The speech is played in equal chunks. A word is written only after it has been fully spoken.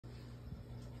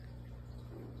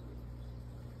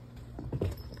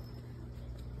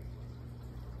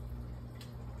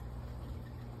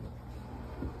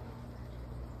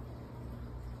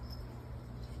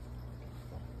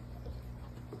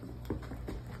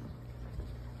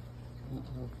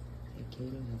Uh-oh. Hey,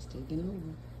 Kato has taken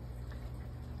over.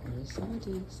 Where's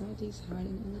Santee? Santee's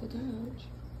hiding under the couch.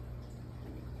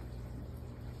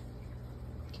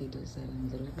 Kato said, I'm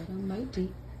little, but I'm mighty.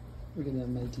 Look at that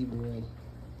mighty boy.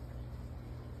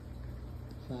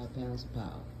 5 pounds of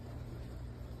power.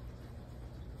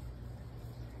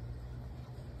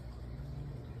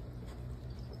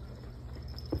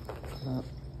 Up.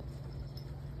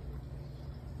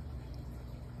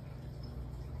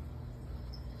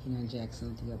 You know, jack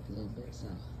Santee up a little bit, so.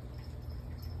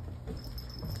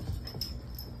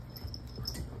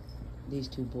 These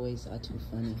two boys are too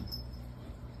funny.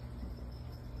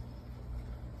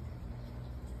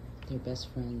 They're best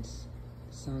friends,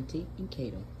 Santee and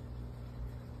Kato.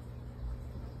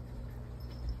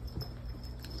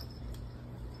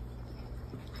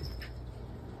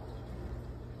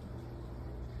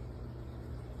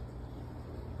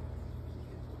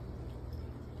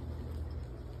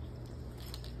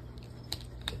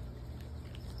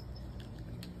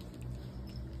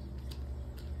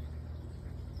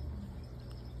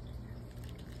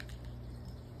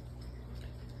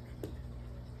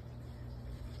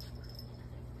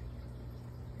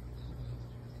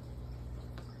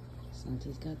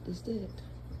 Santee's got this stick.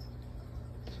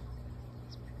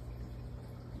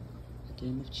 A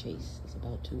game of chase is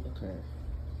about to occur.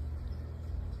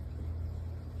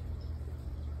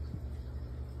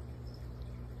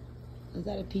 Is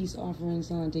that a peace offering,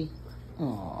 Santee?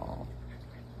 Aww.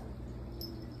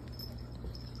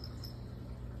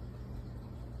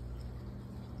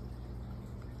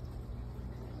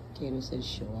 Kato says,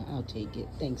 sure, I'll take it.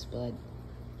 Thanks, bud.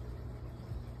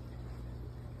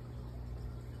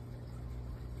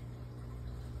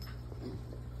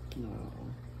 Oh,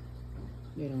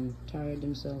 they done tired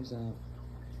themselves out.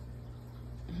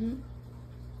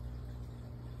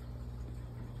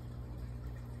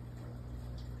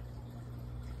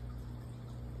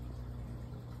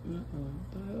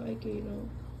 Bye-bye, Kato.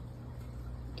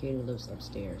 Kato lives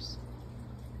upstairs.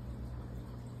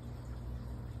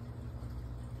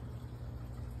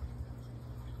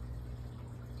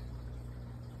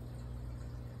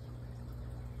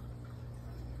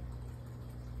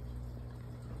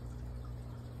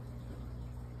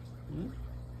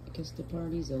 I guess the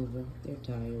party's over. They're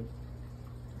tired.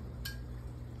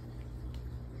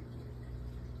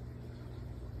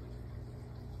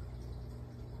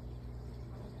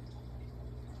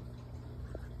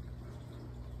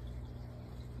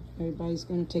 Everybody's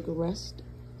gonna take a rest.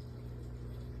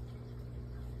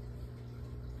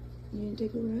 You didn't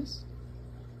take a rest?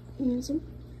 Handsome?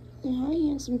 Say hi,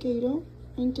 handsome Kato.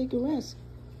 I didn't take a rest.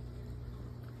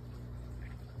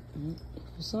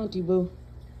 Santee, boo.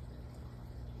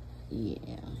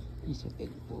 Yeah, he's a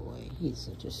big boy. He's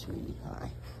such a sweetie pie.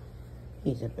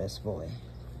 He's the best boy.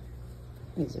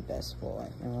 He's the best boy.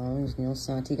 Oh, you know,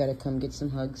 Santee gotta come get some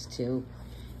hugs too.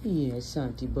 Yeah,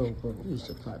 Santee, boo. He's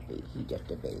a puppy. He's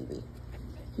just a baby.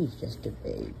 He's just a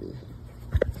baby.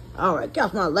 All right, get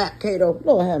off my lap, Kato.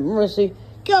 Lord have mercy.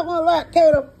 Get off my lap,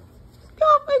 Kato. Get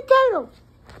off me, Kato.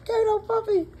 Kato,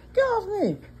 puppy. Get off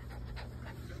me.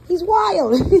 He's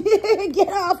wild. Get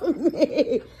off of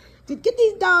me. Get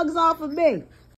these dogs off of me.